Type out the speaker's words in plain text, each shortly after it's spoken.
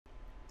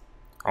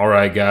All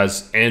right,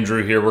 guys,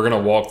 Andrew here. We're going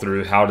to walk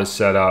through how to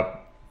set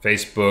up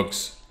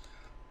Facebook's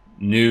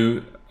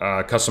new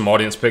custom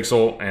audience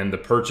pixel and the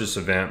purchase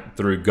event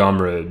through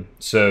Gumroad.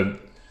 So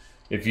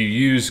if you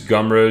use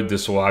Gumroad,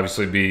 this will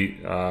obviously be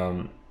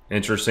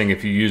interesting.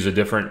 If you use a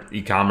different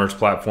e-commerce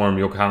platform,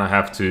 you'll kind of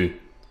have to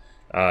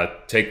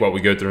take what we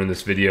go through in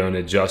this video and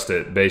adjust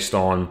it based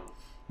on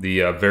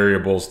the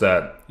variables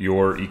that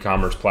your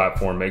e-commerce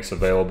platform makes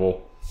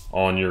available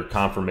on your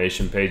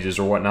confirmation pages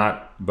or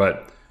whatnot.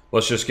 But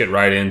let's just get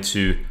right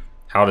into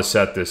how to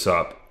set this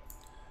up.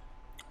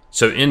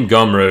 So in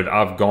Gumroad,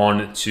 I've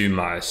gone to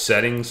my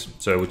settings,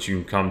 which you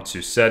can come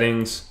to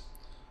settings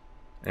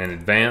and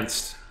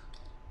advanced,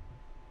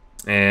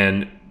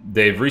 and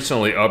they've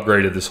recently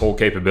upgraded this whole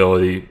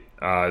capability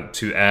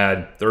to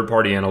add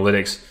third-party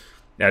analytics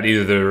at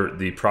either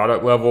the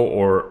product level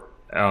or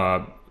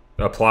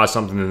apply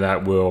something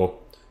that will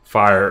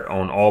fire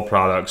on all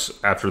products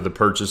after the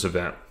purchase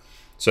event.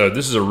 So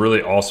this is a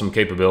really awesome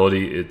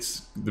capability.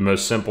 It's the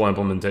most simple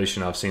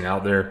implementation I've seen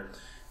out there.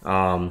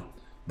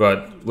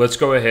 But let's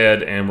go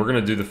ahead and we're going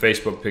to do the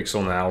Facebook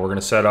pixel now. We're going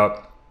to set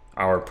up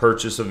our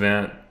purchase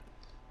event.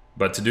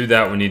 But to do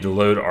that, we need to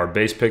load our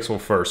base pixel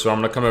first. So I'm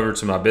going to come over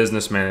to my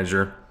business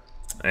manager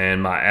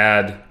and my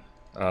ad,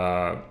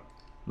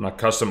 my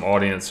custom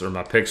audience or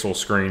my pixel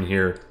screen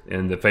here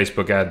in the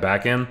Facebook ad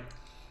backend.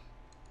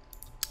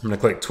 I'm going to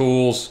click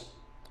tools.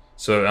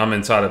 So I'm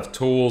inside of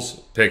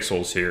tools,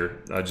 pixels here,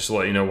 just to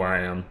let you know where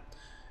I am.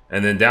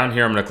 And then down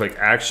here, I'm gonna click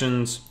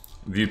actions,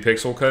 view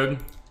pixel code.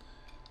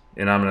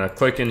 And I'm gonna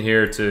click in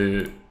here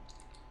to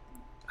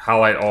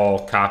highlight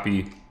all,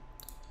 copy,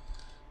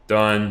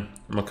 done.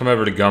 I'm gonna come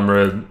over to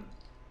Gumroad.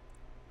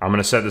 I'm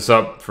gonna set this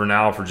up for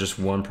now for just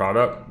one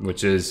product,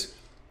 which is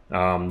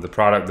the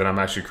product that I'm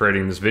actually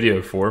creating this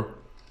video for.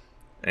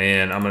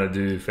 And I'm gonna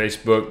do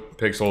Facebook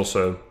pixel,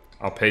 so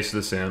I'll paste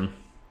this in.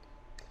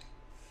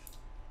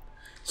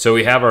 So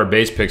we have our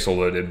base pixel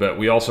loaded, but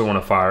we also want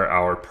to fire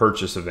our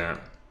purchase event.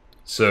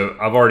 So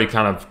I've already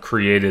kind of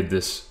created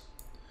this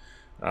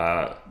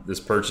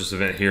this purchase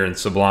event here in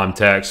Sublime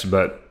Text,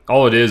 but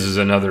all it is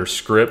another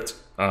script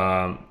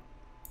element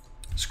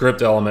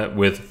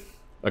with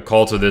a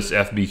call to this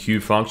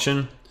FBQ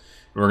function.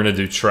 We're going to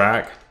do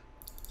track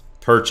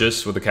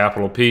purchase with a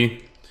capital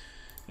P,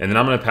 and then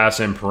I'm going to pass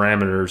in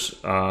parameters.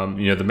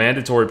 The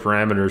mandatory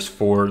parameters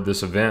for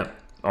this event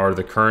are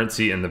the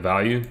currency and the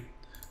value.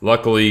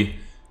 Luckily,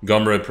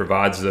 Gumroad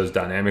provides those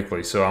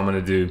dynamically, so I'm going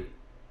to do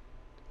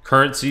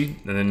currency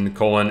and then the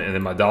colon and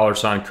then my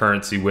 $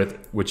 currency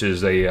which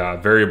is a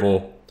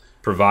variable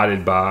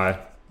provided by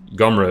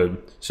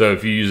Gumroad. So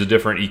if you use a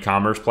different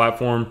e-commerce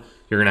platform,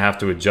 you're going to have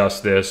to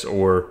adjust this,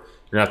 or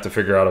you're going to have to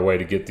figure out a way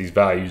to get these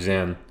values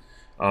in.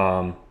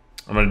 I'm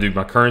going to do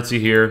my currency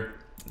here,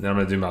 and then I'm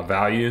going to do my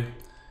value,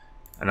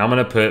 and I'm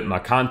going to put my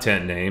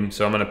content name.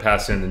 So I'm going to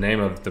pass in the name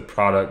of the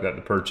product that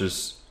the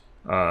purchase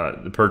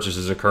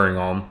is occurring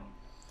on.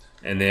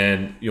 And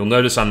then you'll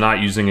notice I'm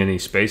not using any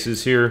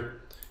spaces here.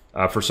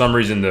 For some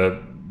reason,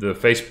 the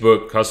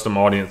Facebook custom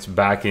audience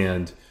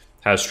backend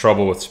has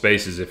trouble with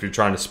spaces if you're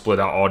trying to split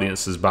out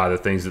audiences by the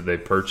things that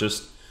they've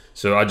purchased.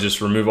 So I just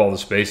remove all the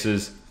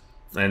spaces,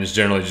 and it's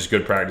generally just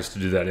good practice to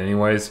do that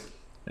anyways.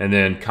 And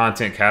then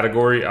content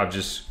category, I've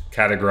just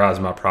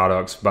categorized my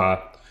products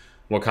by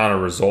what kind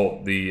of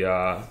result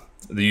the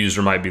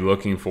user might be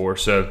looking for.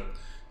 So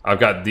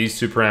I've got these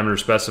two parameters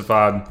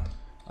specified.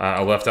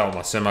 I left out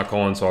my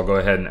semicolon, so I'll go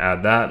ahead and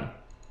add that.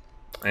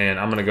 And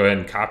I'm going to go ahead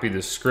and copy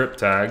this script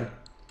tag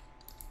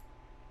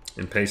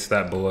and paste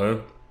that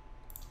below.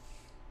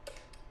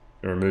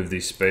 And remove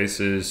these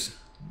spaces.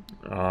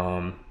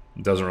 It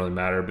doesn't really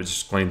matter, but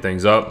just clean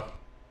things up.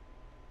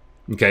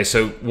 Okay,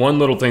 so one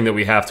little thing that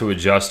we have to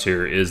adjust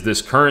here is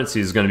this currency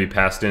is going to be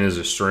passed in as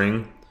a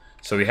string.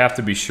 So we have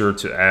to be sure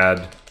to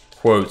add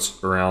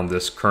quotes around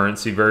this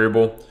currency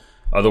variable.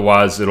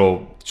 Otherwise,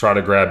 it'll try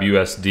to grab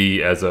USD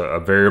as a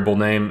variable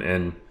name,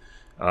 and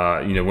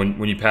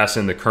when you pass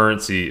in the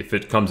currency, if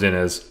it comes in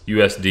as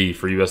USD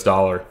for US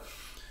dollar,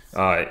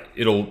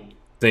 it'll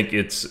think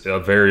it's a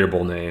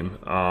variable name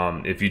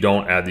if you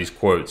don't add these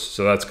quotes.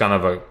 So that's kind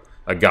of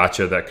a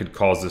gotcha that could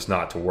cause this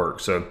not to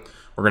work. So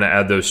we're going to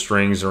add those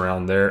strings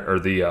around there, or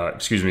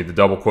the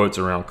double quotes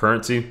around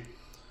currency,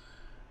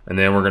 and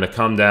then we're going to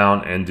come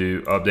down and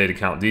do update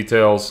account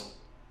details.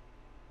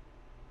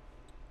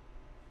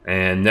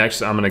 And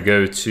next, I'm going to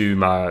go to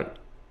my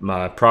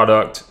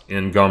product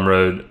in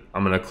Gumroad.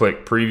 I'm going to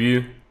click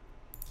preview,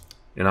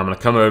 and I'm going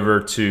to come over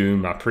to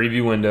my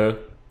preview window.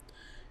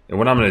 And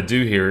what I'm going to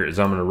do here is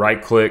I'm going to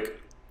right click,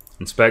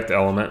 inspect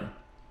element. And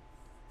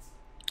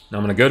I'm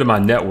going to go to my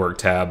network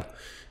tab.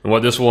 And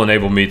what this will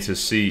enable me to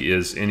see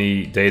is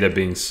any data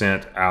being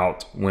sent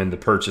out when the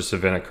purchase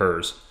event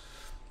occurs.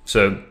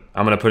 So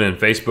I'm going to put in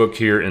Facebook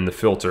here in the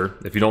filter.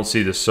 If you don't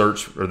see the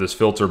search or this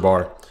filter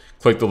bar,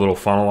 click the little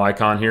funnel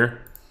icon here.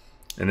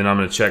 And then I'm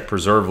going to check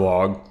preserve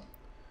log.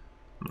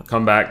 I'm going to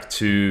come back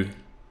to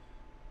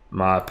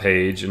my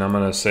page, and I'm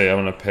going to say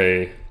I'm going to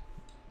pay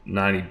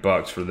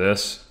 $90 for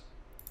this.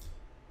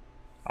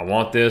 I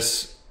want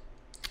this,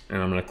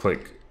 and I'm going to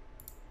click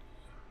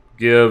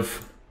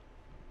give,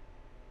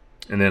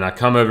 and then I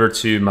come over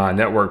to my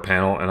network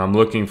panel and I'm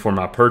looking for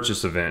my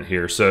purchase event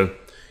here. So you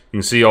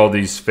can see all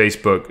these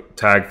Facebook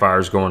tag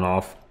fires going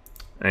off,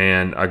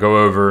 and I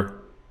go over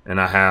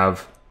and I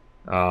have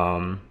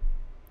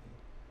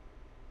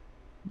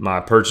my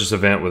purchase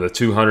event with a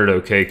 200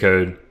 OK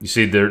code. You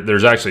see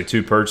there's actually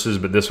 2 purchases,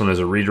 but this one is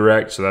a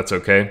redirect, so that's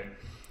okay.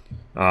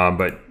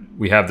 But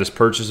we have this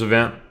purchase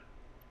event,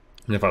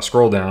 and if I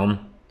scroll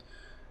down,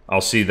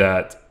 I'll see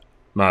that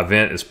my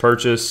event is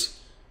purchase,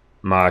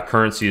 my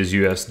currency is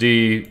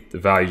USD, the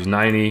value is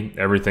 90,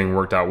 everything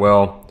worked out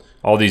well.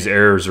 All these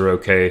errors are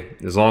okay.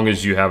 As long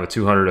as you have a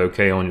 200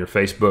 OK on your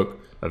Facebook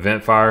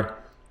event fire,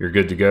 you're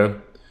good to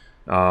go.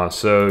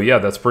 So yeah,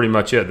 that's pretty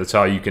much it. That's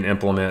how you can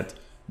implement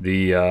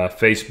the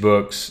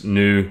Facebook's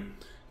new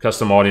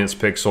custom audience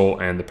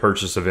pixel and the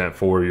purchase event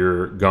for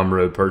your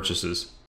Gumroad purchases.